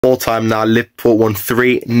All time now, Liverpool won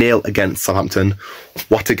 3-0 against Southampton.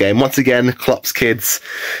 What a game. Once again, Klopp'S kids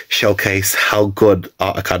showcase how good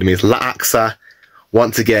our academy is. La Axa,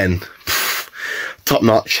 once again, top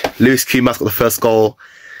notch. Koumas got the first goal.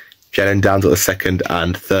 Jayden got the second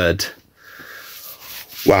and third.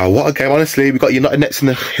 Wow, what a game. Honestly, we got United next in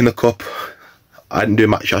the cup. I didn't do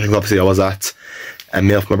much, obviously I was at a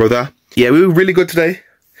meal for my brother. Yeah, we were really good today.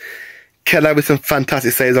 Keller with some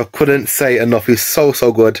fantastic saves. I couldn't say enough. He was so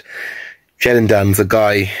good. Jayden's a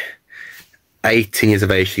guy, 18 years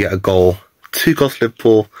of age to get a goal. 2 goals for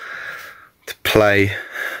Liverpool to play.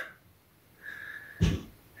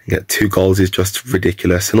 Get 2 goals is just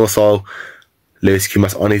ridiculous. And also,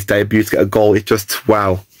 Koumas on his debut to get a goal. It's just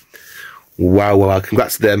wow. Wow.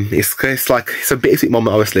 Congrats to them. It's a bittersweet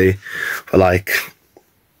moment, obviously. But like,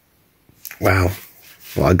 wow.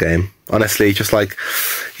 What a game. Honestly, just like,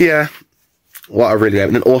 yeah. What a really game.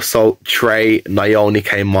 And then also, Trey Nyoni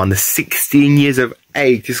came on. 16 years of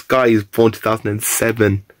age. This guy is born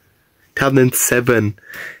 2007. 2007.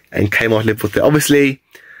 And came on Liverpool. Obviously,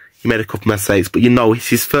 he made a couple of mistakes. But you know, it's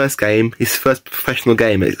his first game. His first professional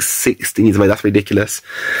game at 16 years of age. That's ridiculous.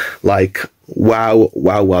 Like, wow.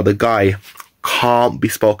 The guy can't be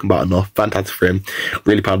spoken about enough. Fantastic for him.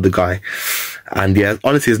 Really proud of the guy. And yeah,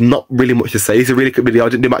 honestly, there's not really much to say. It's a really good video. I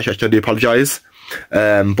didn't do much actually. I do apologise.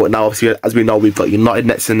 But now, obviously, as we know, we've got United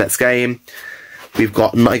next in the next game. We've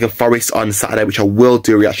got Nottingham Forest on Saturday, which I will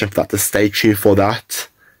do a reaction for that, to stay tuned for that.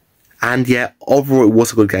 And yeah, overall, it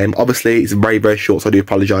was a good game. Obviously, it's very short, so I do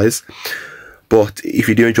apologise. But if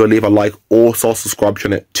you do enjoy, leave a like. Also, subscribe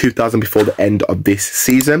to it 2,000 before the end of this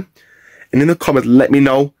season. And in the comments, let me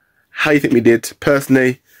know how you think we did.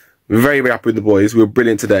 Personally, very happy with the boys. We were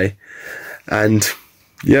brilliant today. And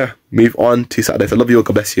yeah, move on to Saturday. So I love you all.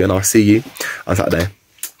 God bless you. And I'll see you on Saturday.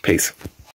 Peace.